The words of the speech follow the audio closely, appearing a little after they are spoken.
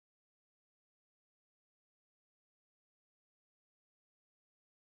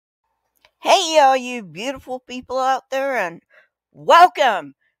Hey, all you beautiful people out there, and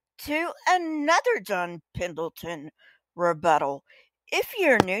welcome to another John Pendleton rebuttal. If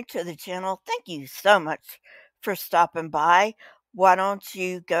you're new to the channel, thank you so much for stopping by. Why don't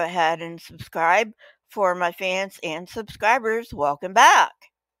you go ahead and subscribe? For my fans and subscribers, welcome back.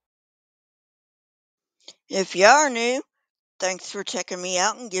 If you are new, thanks for checking me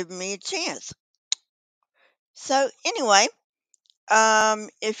out and giving me a chance. So, anyway,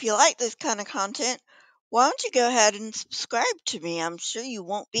 if you like this kind of content, why don't you go ahead and subscribe to me? I'm sure you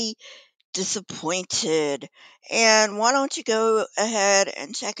won't be disappointed. And why don't you go ahead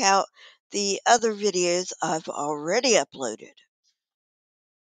and check out the other videos I've already uploaded?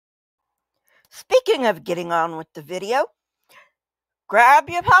 Speaking of getting on with the video, grab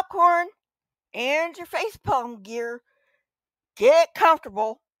your popcorn and your facepalm gear, get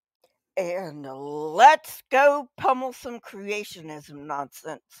comfortable, and let's go pummel some creationism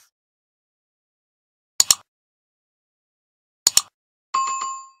nonsense.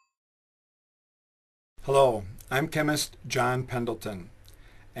 Hello, I'm chemist John Pendleton,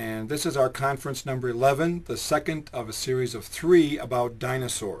 and this is our conference number 11, the second of a series of 3 about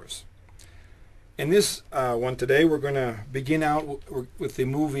dinosaurs. In this one today, we're going to begin out with the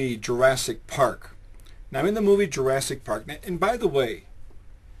movie Jurassic Park. Now, in the movie Jurassic Park, and by the way,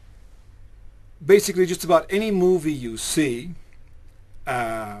 basically just about any movie you see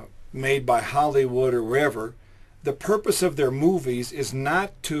made by Hollywood or wherever, the purpose of their movies is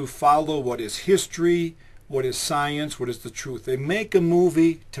not to follow what is history, what is science, what is the truth. They make a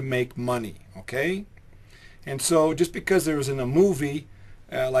movie to make money, okay? And so just because there isn't a movie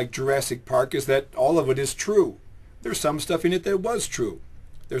like Jurassic Park is that all of it is true. There's some stuff in it that was true.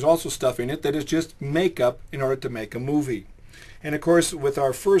 There's also stuff in it that is just makeup in order to make a movie. And of course, with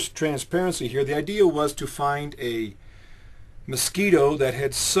our first transparency here, the idea was to find a mosquito that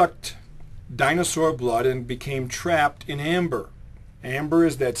had sucked dinosaur blood and became trapped in amber. Amber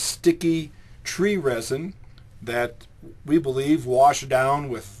is that sticky tree resin that we believe washed down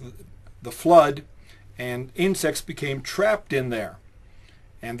with the flood, and insects became trapped in there.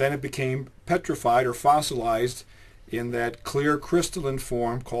 And then it became petrified or fossilized in that clear crystalline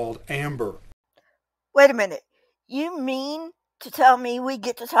form called amber. Wait a minute. You mean to tell me we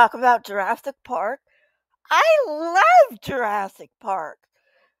get to talk about Jurassic Park? I love Jurassic Park.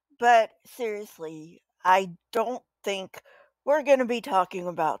 But seriously, I don't think we're going to be talking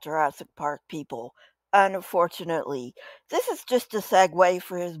about Jurassic Park, people. Unfortunately, this is just a segue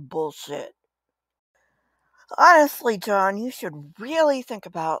for his bullshit. Honestly, John, you should really think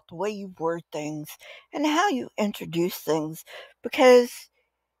about the way you word things and how you introduce things, because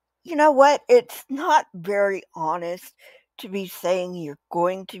you know what? It's not very honest to be saying you're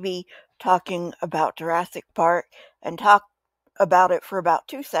going to be talking about Jurassic Park and talk about it for about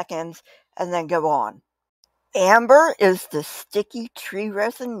 2 seconds and then go on. Amber is the sticky tree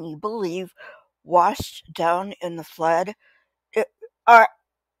resin you believe washed down in the flood. It, are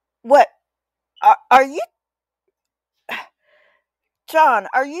what are you, John?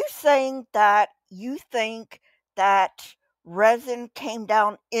 Are you saying that you think that resin came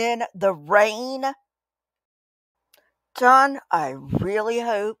down in the rain? John, I really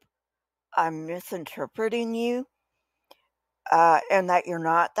hope I'm misinterpreting you, and that you're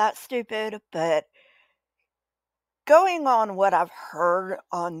not that stupid, but going on what I've heard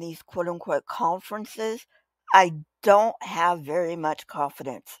on these quote unquote conferences, I don't have very much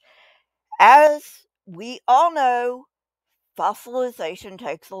confidence. As we all know, fossilization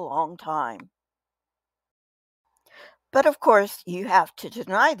takes a long time. But of course, you have to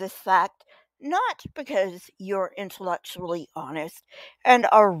deny this fact, not because you're intellectually honest and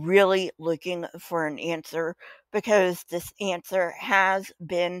are really looking for an answer, because this answer has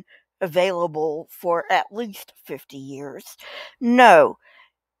been available for at least 50 years. No,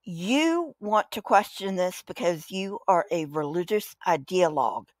 you want to question this because you are a religious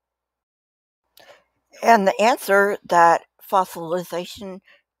ideologue. And the answer that fossilization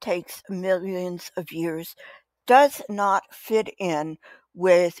takes millions of years does not fit in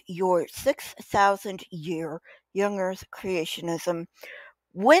with your 6,000 year young earth creationism,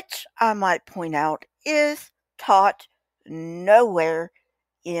 which I might point out is taught nowhere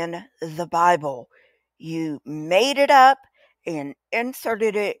in the Bible. You made it up and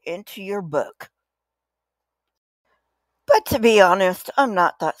inserted it into your book. But to be honest, I'm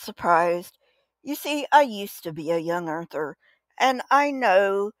not that surprised. You see, I used to be a young earther, and I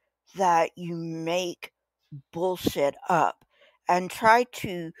know that you make bullshit up and try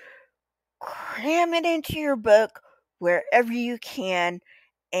to cram it into your book wherever you can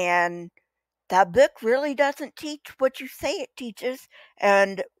and that book really doesn't teach what you say it teaches,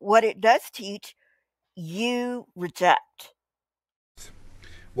 and what it does teach, you reject.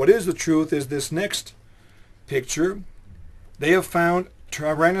 What is the truth is this next picture. They have found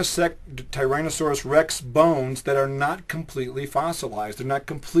Tyrannosaurus rex bones that are not completely fossilized. They're not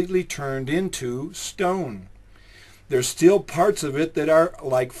completely turned into stone. There's still parts of it that are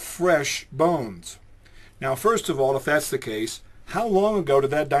like fresh bones. Now, first of all, if that's the case, how long ago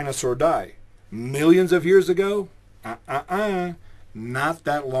did that dinosaur die? Millions of years ago? Not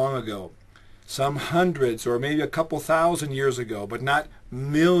that long ago. Some hundreds or maybe a couple thousand years ago, but not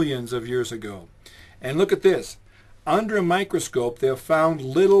millions of years ago. And look at this. Under a microscope, they have found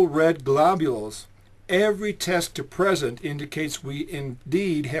little red globules. Every test to present indicates we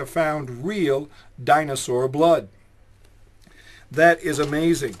indeed have found real dinosaur blood. That is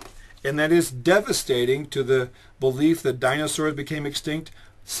amazing. And that is devastating to the belief that dinosaurs became extinct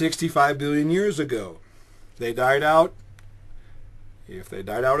 65 billion years ago. They died out, if they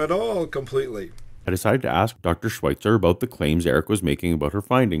died out at all, completely. I decided to ask Dr. Schweitzer about the claims Eric was making about her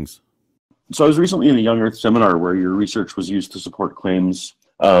findings. So I was recently in a Young Earth seminar where your research was used to support claims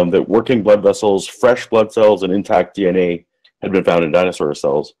that working blood vessels, fresh blood cells, and intact DNA had been found in dinosaur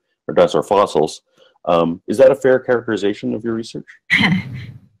cells or dinosaur fossils. Is that a fair characterization of your research?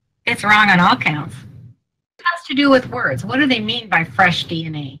 It's wrong on all counts. It has to do with words. What do they mean by fresh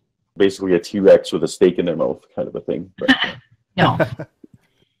DNA? Basically a T-Rex with a steak in their mouth kind of a thing. But... No.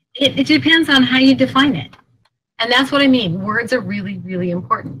 It depends on how you define it. And that's what I mean. Words are really, really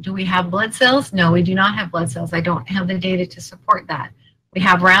important. Do we have blood cells? No, we do not have blood cells. I don't have the data to support that. We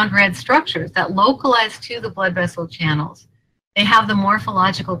have round red structures that localize to the blood vessel channels. They have the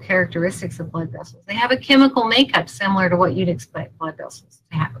morphological characteristics of blood vessels. They have a chemical makeup similar to what you'd expect blood vessels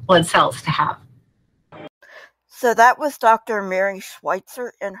to have, blood cells to have. So that was Dr. Mary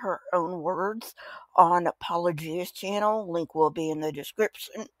Schweitzer in her own words on Paulogia's channel. Link will be in the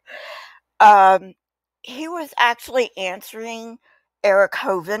description. He was actually answering Eric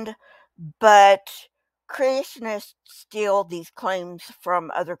Hovind, but creationists steal these claims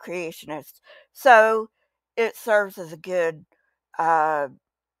from other creationists. So it serves as a good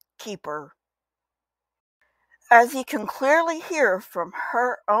keeper. As you can clearly hear from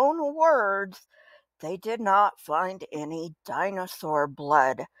her own words, they did not find any dinosaur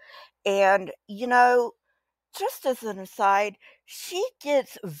blood. And, just as an aside, she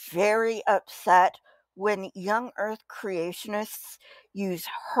gets very upset when young Earth creationists use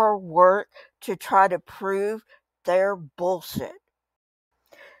her work to try to prove their bullshit.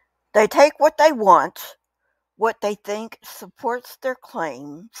 They take what they want, what they think supports their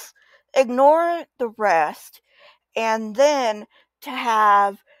claims, ignore the rest, and then to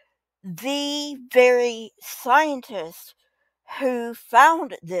have the very scientist who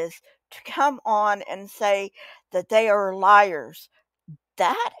found this to come on and say that they are liars.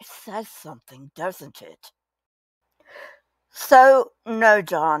 That says something, doesn't it? So, no,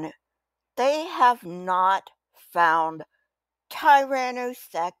 John, they have not found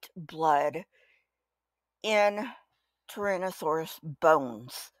Tyrannosect blood in Tyrannosaurus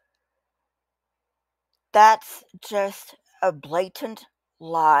bones. That's just a blatant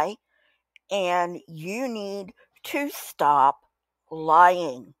lie, and you need to stop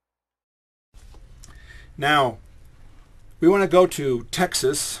lying. Now, we want to go to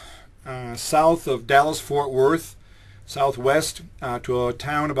Texas, south of Dallas-Fort Worth, southwest, to a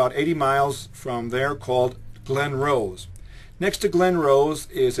town about 80 miles from there called Glen Rose. Next to Glen Rose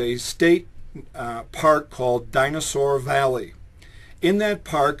is a state park called Dinosaur Valley. In that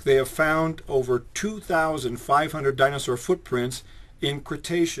park, they have found over 2,500 dinosaur footprints in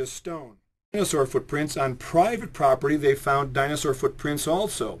Cretaceous stone. Dinosaur footprints on private property, they found dinosaur footprints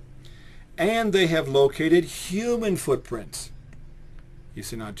also. And they have located human footprints. You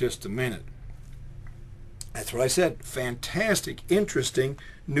see, now just a minute. That's what I said. Fantastic, interesting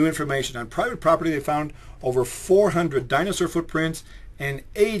new information. On private property, they found over 400 dinosaur footprints and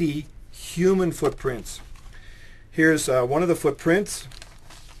 80 human footprints. Here's one of the footprints.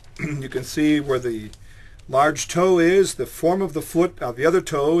 You can see where the large toe is, the form of the foot of the other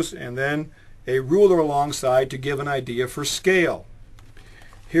toes, and then a ruler alongside to give an idea for scale.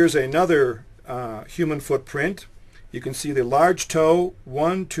 Here's another human footprint. You can see the large toe,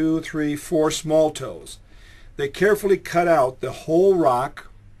 1, 2, 3, 4 small toes. They carefully cut out the whole rock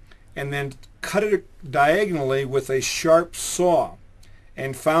and then cut it diagonally with a sharp saw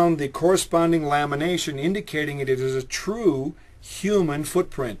and found the corresponding lamination indicating it is a true human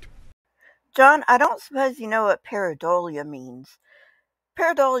footprint. John, I don't suppose you know what pareidolia means.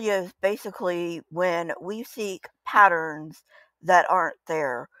 Pareidolia is basically when we seek patterns that aren't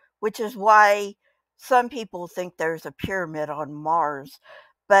there. which is why some people think there's a pyramid on Mars.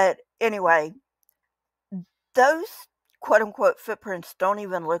 But anyway, those quote-unquote footprints don't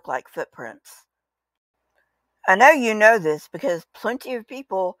even look like footprints. I know you know this because plenty of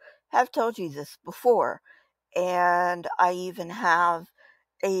people have told you this before, and I even have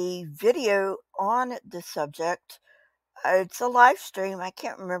a video on the subject. It's a live stream. I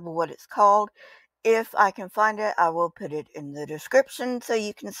can't remember what it's called. If I can find it, I will put it in the description so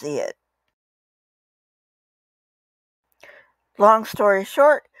you can see it. Long story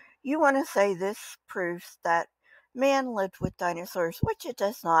short, you want to say this proves that man lived with dinosaurs, which it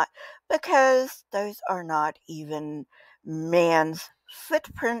does not, because those are not even man's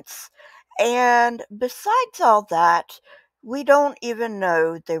footprints. And besides all that, we don't even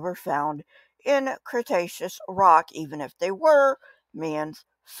know they were found in Cretaceous rock, even if they were man's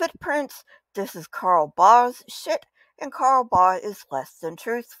footprints. This is Carl Baugh's shit, and Carl Baugh is less than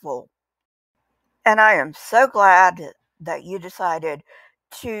truthful. And I am so glad that you decided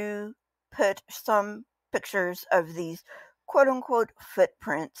to put some pictures of these quote unquote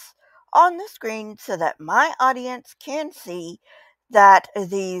footprints on the screen so that my audience can see that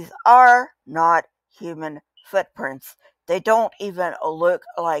these are not human footprints. They don't even look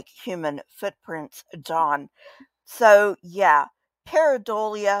like human footprints, John. So, yeah,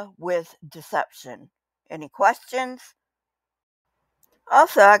 pareidolia with deception. Any questions?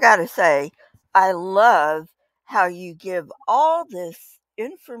 Also, I gotta say, I love how you give all this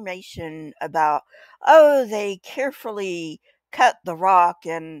information about, oh, they carefully cut the rock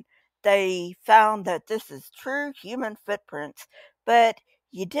and they found that this is true human footprints, but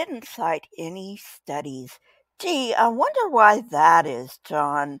you didn't cite any studies. Gee, I wonder why that is,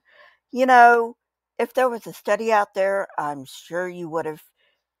 John. You know, if there was a study out there, I'm sure you would have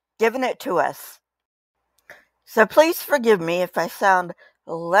given it to us. So please forgive me if I sound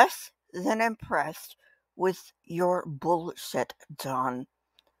less than impressed with your bullshit, John.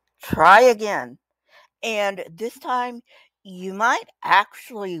 Try again. And this time, you might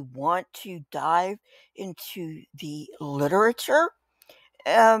actually want to dive into the literature.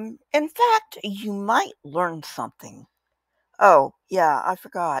 In fact, you might learn something. Oh, yeah, I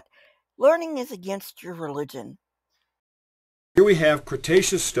forgot. Learning is against your religion. Here we have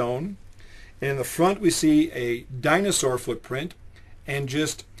Cretaceous stone. In the front we see a dinosaur footprint, and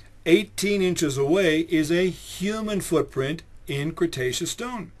just 18 inches away is a human footprint in Cretaceous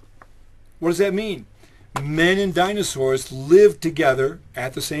stone. What does that mean? Men and dinosaurs lived together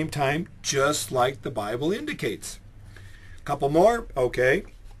at the same time, just like the Bible indicates. A couple more. Okay.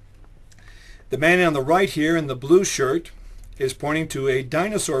 The man on the right here in the blue shirt is pointing to a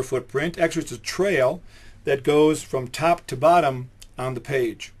dinosaur footprint. Actually, it's a trail that goes from top to bottom on the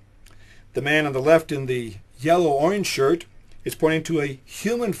page. The man on the left in the yellow-orange shirt is pointing to a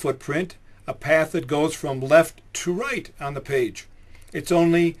human footprint, a path that goes from left to right on the page. It's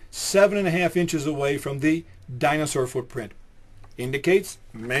only 7.5 inches away from the dinosaur footprint. Indicates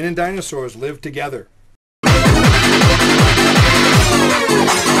men and dinosaurs lived together.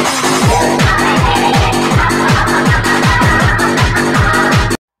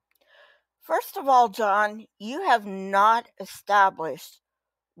 First of all, John, you have not established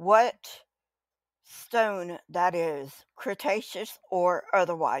what stone that is, Cretaceous or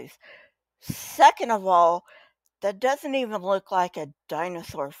otherwise. Second of all, that doesn't even look like a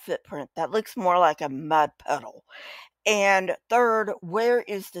dinosaur footprint. That looks more like a mud puddle. And third, where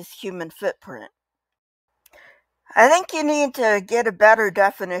is this human footprint? I think you need to get a better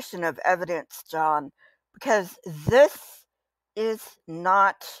definition of evidence, John, because this is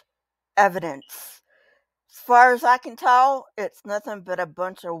not evidence. As far as I can tell, it's nothing but a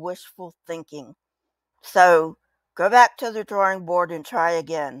bunch of wishful thinking. So, go back to the drawing board and try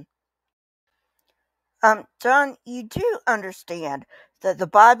again. John, you do understand that the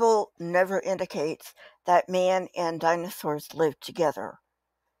Bible never indicates that man and dinosaurs lived together,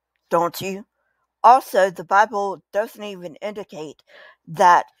 don't you? Also, the Bible doesn't even indicate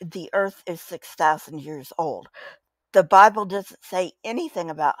that the earth is 6,000 years old. The Bible doesn't say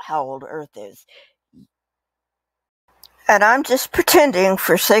anything about how old earth is. And I'm just pretending,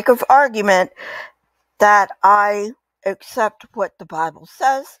 for sake of argument, that I accept what the Bible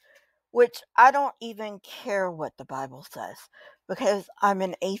says, which I don't even care what the Bible says, because I'm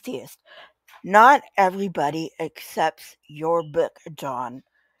an atheist. Not everybody accepts your book, John.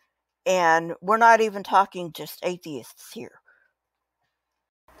 And we're not even talking just atheists here.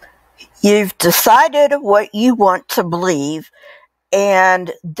 You've decided what you want to believe,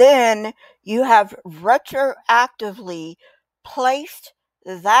 and then you have retroactively placed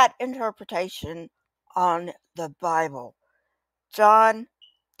that interpretation on the Bible. John,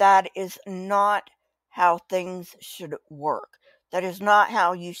 that is not how things should work. That is not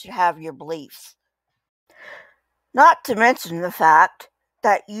how you should have your beliefs. Not to mention the fact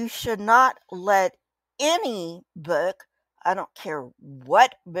that you should not let any book, I don't care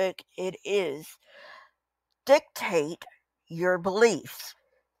what book it is, dictate your beliefs.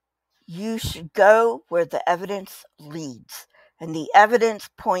 You should go where the evidence leads, and the evidence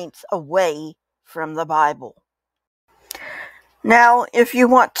points away from the Bible. Now, if you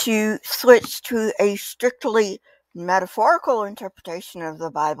want to switch to a strictly metaphorical interpretation of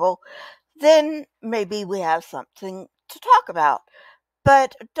the Bible, then maybe we have something to talk about.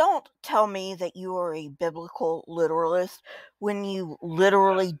 But don't tell me that you are a biblical literalist when you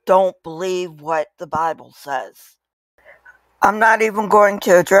literally don't believe what the Bible says. I'm not even going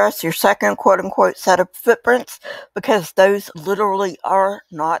to address your second quote-unquote set of footprints because those literally are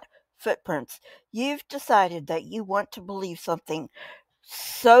not footprints. You've decided that you want to believe something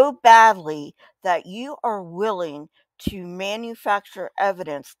so badly that you are willing to manufacture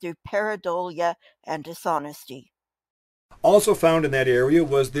evidence through pareidolia and dishonesty. Also found in that area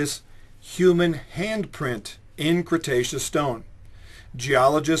was this human handprint in Cretaceous stone.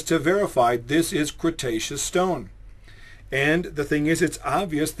 Geologists have verified this is Cretaceous stone. And the thing is, it's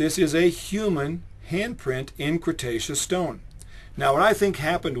obvious this is a human handprint in Cretaceous stone. Now, what I think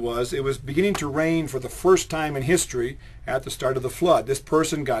happened was it was beginning to rain for the first time in history at the start of the flood. This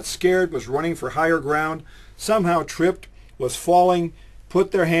person got scared, was running for higher ground, somehow tripped, was falling,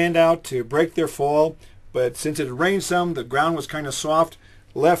 put their hand out to break their fall, but since it had rained some, the ground was kind of soft,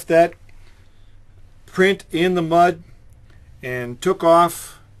 left that print in the mud and took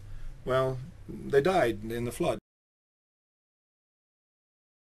off. Well, they died in the flood.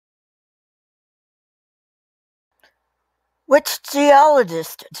 Which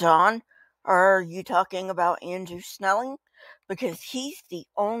geologist, John? Are you talking about Andrew Snelling? Because he's the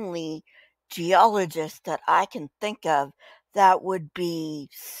only geologist that I can think of that would be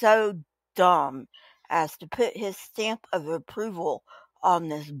so dumb as to put his stamp of approval on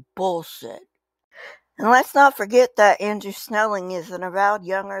this bullshit. And let's not forget that Andrew Snelling is an avowed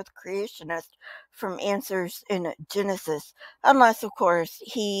young earth creationist from Answers in Genesis, unless, of course,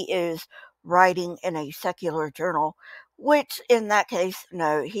 he is writing in a secular journal, which in that case,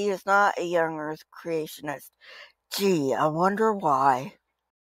 no, he is not a young earth creationist. Gee, I wonder why.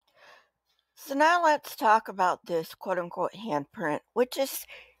 So now let's talk about this quote-unquote handprint, which is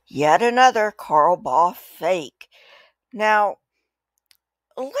yet another Carl Baugh fake. Now,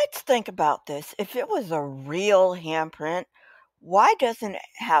 let's think about this. If it was a real handprint, why doesn't it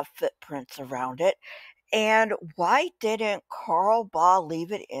have footprints around it? And why didn't Carl Baugh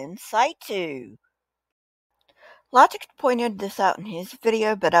leave it in situ? Logic pointed this out in his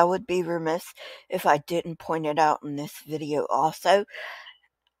video, but I would be remiss if I didn't point it out in this video also.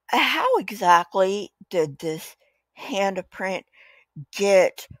 How exactly did this handprint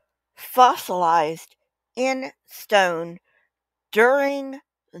get fossilized in stone during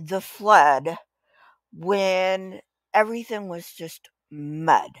the flood when everything was just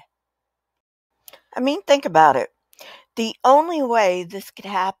mud? I mean, think about it. The only way this could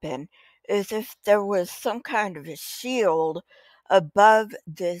happen is if there was some kind of a shield above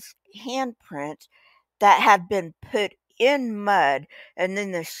this handprint that had been put in mud, and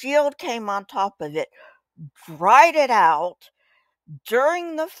then the shield came on top of it, dried it out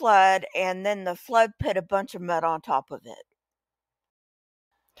during the flood, and then the flood put a bunch of mud on top of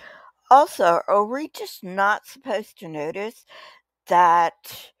it. Also, are we just not supposed to notice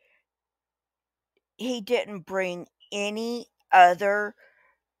that he didn't bring any other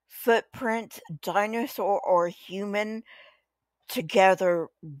footprints, dinosaur or human, together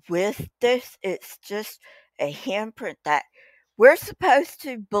with this? It's just a handprint that we're supposed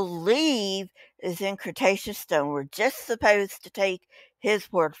to believe is in Cretaceous stone. We're just supposed to take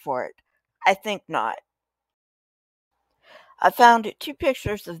his word for it. I think not. I found 2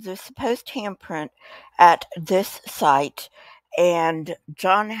 pictures of the supposed handprint at this site, and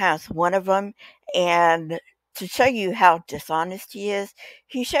John has one of them, and to show you how dishonest he is,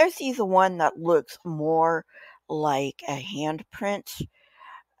 he shows you the one that looks more like a handprint.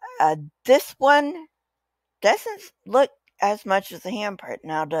 This one doesn't look as much as a handprint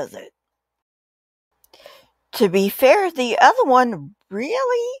now, does it? To be fair, the other one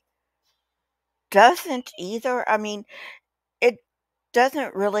really doesn't either. I mean, it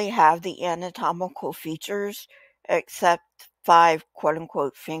doesn't really have the anatomical features except 5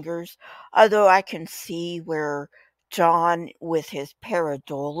 quote-unquote fingers, although I can see where John with his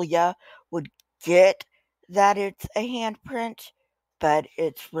pareidolia would get that it's a handprint, but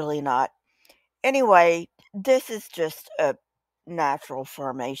it's really not. Anyway, this is just a natural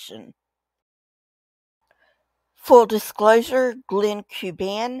formation. Full disclosure, Glenn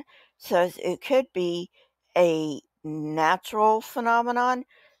Cuban says it could be a natural phenomenon,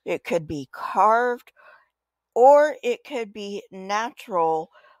 it could be carved, or it could be natural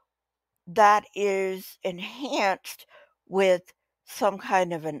that is enhanced with some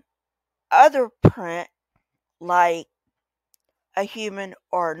kind of an other print, like a human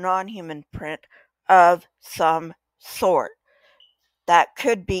or non-human print of some sort that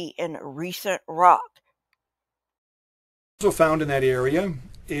could be in recent rock. Also found in that area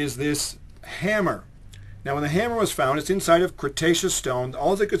is this hammer. Now when the hammer was found, it's inside of Cretaceous stone.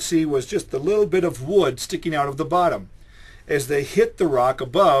 All they could see was just a little bit of wood sticking out of the bottom. As they hit the rock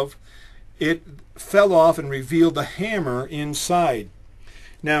above, it fell off and revealed the hammer inside.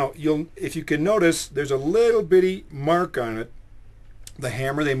 Now, if you can notice, there's a little bitty mark on it. The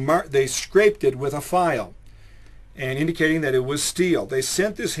hammer, they scraped it with a file, and indicating that it was steel. They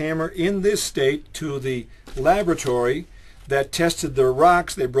sent this hammer in this state to the laboratory that tested the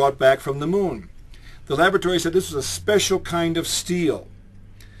rocks they brought back from the moon. The laboratory said this was a special kind of steel,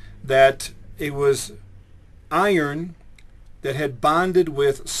 that it was iron that had bonded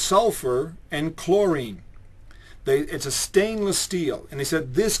with sulfur and chlorine. It's a stainless steel, and they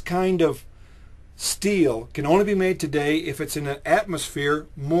said this kind of steel can only be made today if it's in an atmosphere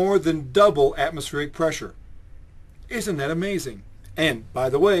more than double atmospheric pressure. Isn't that amazing? And, by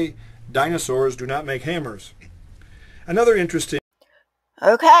the way, dinosaurs do not make hammers. Another interesting...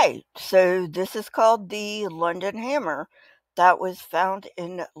 Okay, so this is called the London Hammer that was found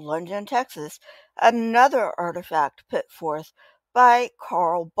in London, Texas. Another artifact put forth by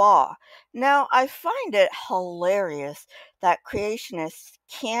Carl Baugh. Now, I find it hilarious that creationists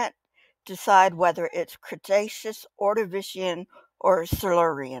can't decide whether it's Cretaceous, Ordovician, or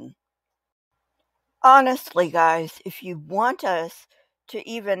Silurian. Honestly, guys, if you want us to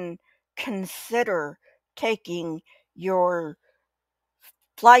even consider taking your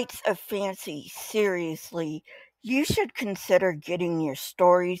flights of fancy seriously, you should consider getting your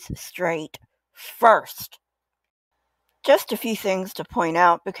stories straight first. Just a few things to point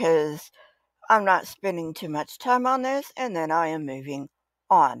out because I'm not spending too much time on this, and then I am moving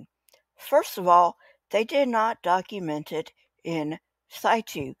on. First of all, they did not document it in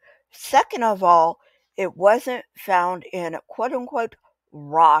situ. Second of all, it wasn't found in quote-unquote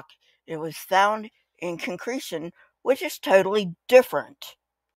rock. It was found in concretion, which is totally different.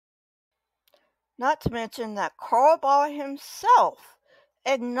 Not to mention that Carl Baugh himself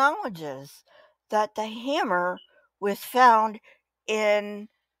acknowledges that the hammer was found in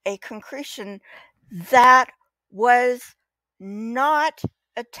a concretion that was not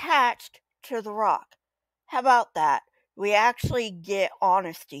attached to the rock. How about that? We actually get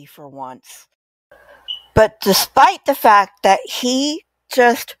honesty for once. But despite the fact that he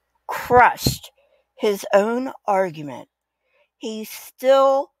just crushed his own argument, he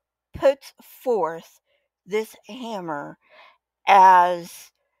still puts forth this hammer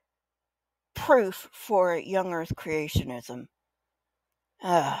as proof for young earth creationism.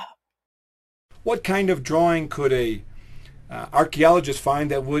 What kind of drawing could a archaeologist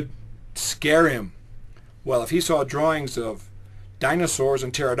find that would scare him? Well, if he saw drawings of dinosaurs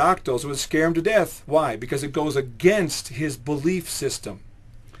and pterodactyls, it would scare him to death. Why? Because it goes against his belief system.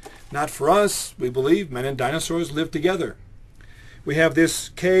 Not for us. We believe men and dinosaurs lived together. We have this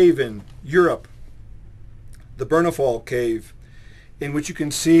cave in Europe, the Birnefal Cave, in which you can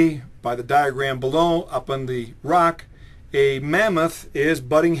see by the diagram below, up on the rock, a mammoth is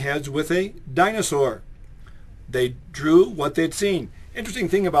butting heads with a dinosaur. They drew what they'd seen. Interesting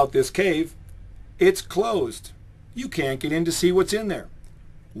thing about this cave, it's closed. You can't get in to see what's in there.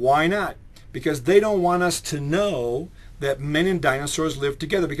 Why not? Because they don't want us to know that men and dinosaurs lived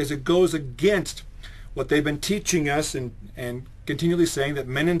together, because it goes against what they've been teaching us and continually saying that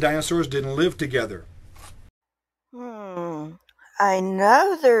men and dinosaurs didn't live together. I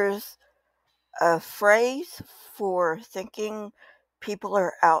know there's a phrase for thinking people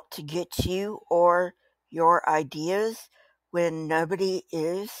are out to get you or your ideas when nobody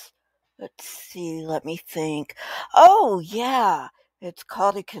is. Let's see, let me think. Oh, yeah, it's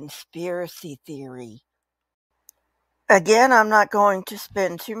called a conspiracy theory. Again, I'm not going to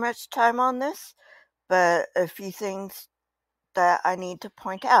spend too much time on this, but a few things that I need to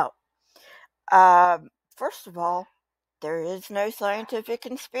point out. First of all, there is no scientific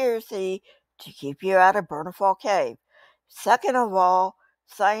conspiracy to keep you out of Birnefal Cave. Second of all,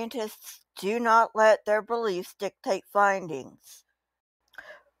 scientists do not let their beliefs dictate findings.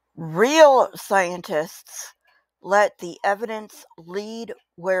 Real scientists let the evidence lead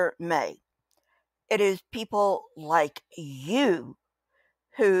where it may. It is people like you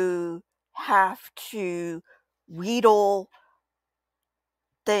who have to wheedle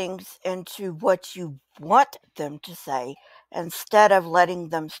things into what you want them to say instead of letting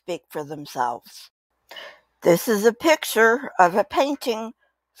them speak for themselves. This is a picture of a painting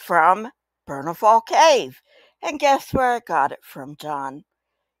from Birnefal Cave. And guess where I got it from, John?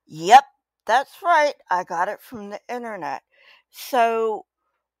 Yep, that's right. I got it from the internet. So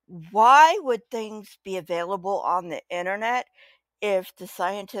why would things be available on the internet if the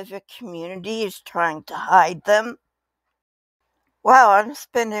scientific community is trying to hide them? Wow, I'm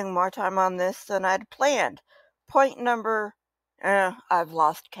spending more time on this than I'd planned. Point number, I've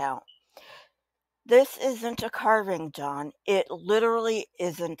lost count. This isn't a carving, John. It literally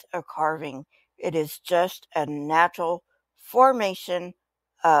isn't a carving. It is just a natural formation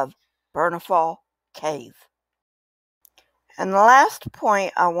of Birnefal Cave. And the last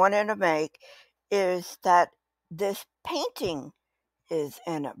point I wanted to make is that this painting is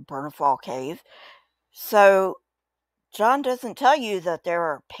in Birnefal Cave. So John doesn't tell you that there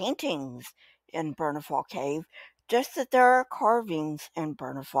are paintings in Birnefal Cave, just that there are carvings in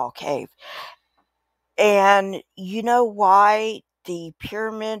Birnefal Cave. And you know why the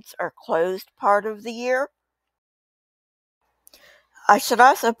pyramids are closed part of the year? I should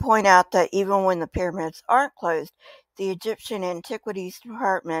also point out that even when the pyramids aren't closed, the Egyptian Antiquities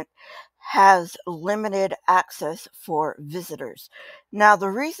Department has limited access for visitors. Now, the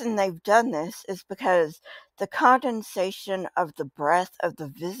reason they've done this is because the condensation of the breath of the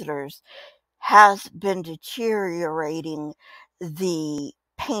visitors has been deteriorating the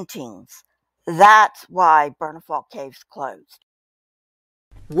paintings. That's why Birnefal Cave's closed.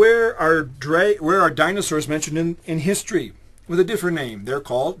 Where are dinosaurs mentioned in history with a different name? They're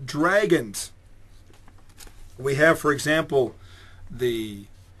called dragons. We have, for example, the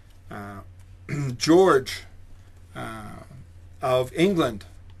George of England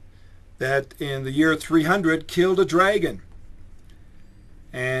that in the year 300 killed a dragon.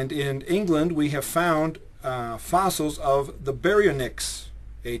 And in England we have found fossils of the baryonyx,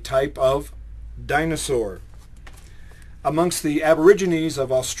 a type of dinosaur. Amongst the Aborigines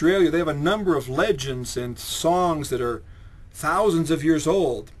of Australia, they have a number of legends and songs that are thousands of years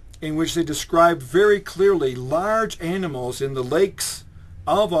old, in which they describe very clearly large animals in the lakes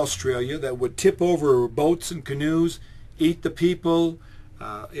of Australia that would tip over boats and canoes, eat the people.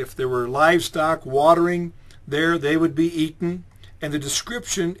 If there were livestock watering there, they would be eaten. And the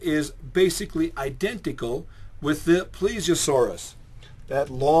description is basically identical with the plesiosaurus, that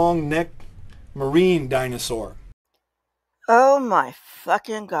long-necked marine dinosaur. Oh my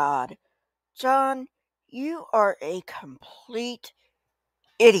fucking God. John, you are a complete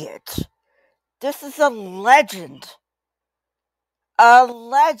idiot. This is a legend. A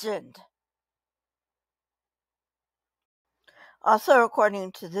legend. Also,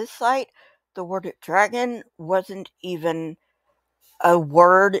 according to this site, the word dragon wasn't even a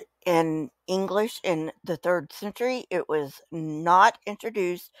word in English in the 3rd century. It was not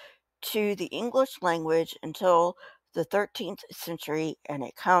introduced to the English language until the 13th century, and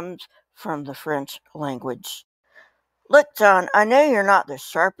it comes from the French language. Look, John, I know you're not the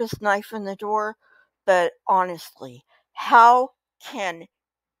sharpest knife in the drawer, but honestly, how can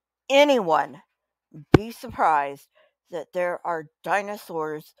anyone be surprised that there are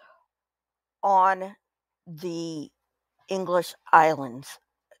dinosaurs on the English islands?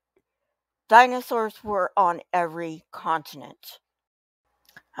 Dinosaurs were on every continent.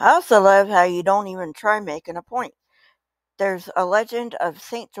 I also love how you don't even try making a point. There's a legend of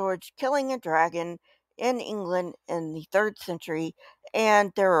St. George killing a dragon in England in the 3rd century,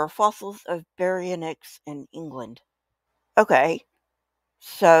 and there are fossils of baryonyx in England. Okay,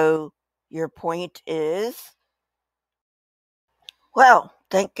 so your point is? Well,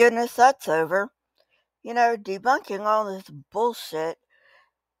 thank goodness that's over. You know, debunking all this bullshit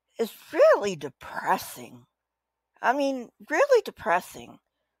is really depressing. I mean, really depressing.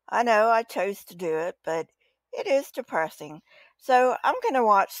 I know I chose to do it, but it is depressing. So I'm going to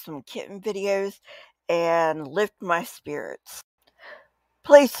watch some kitten videos and lift my spirits.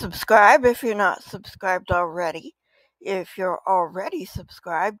 Please subscribe if you're not subscribed already. If you're already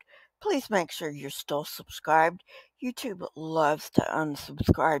subscribed, please make sure you're still subscribed. YouTube loves to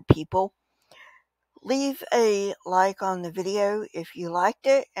unsubscribe people. Leave a like on the video if you liked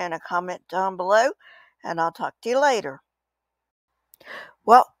it and a comment down below, and I'll talk to you later.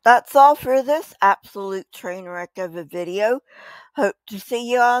 Well, that's all for this absolute train wreck of a video. Hope to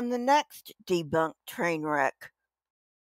see you on the next debunked train wreck.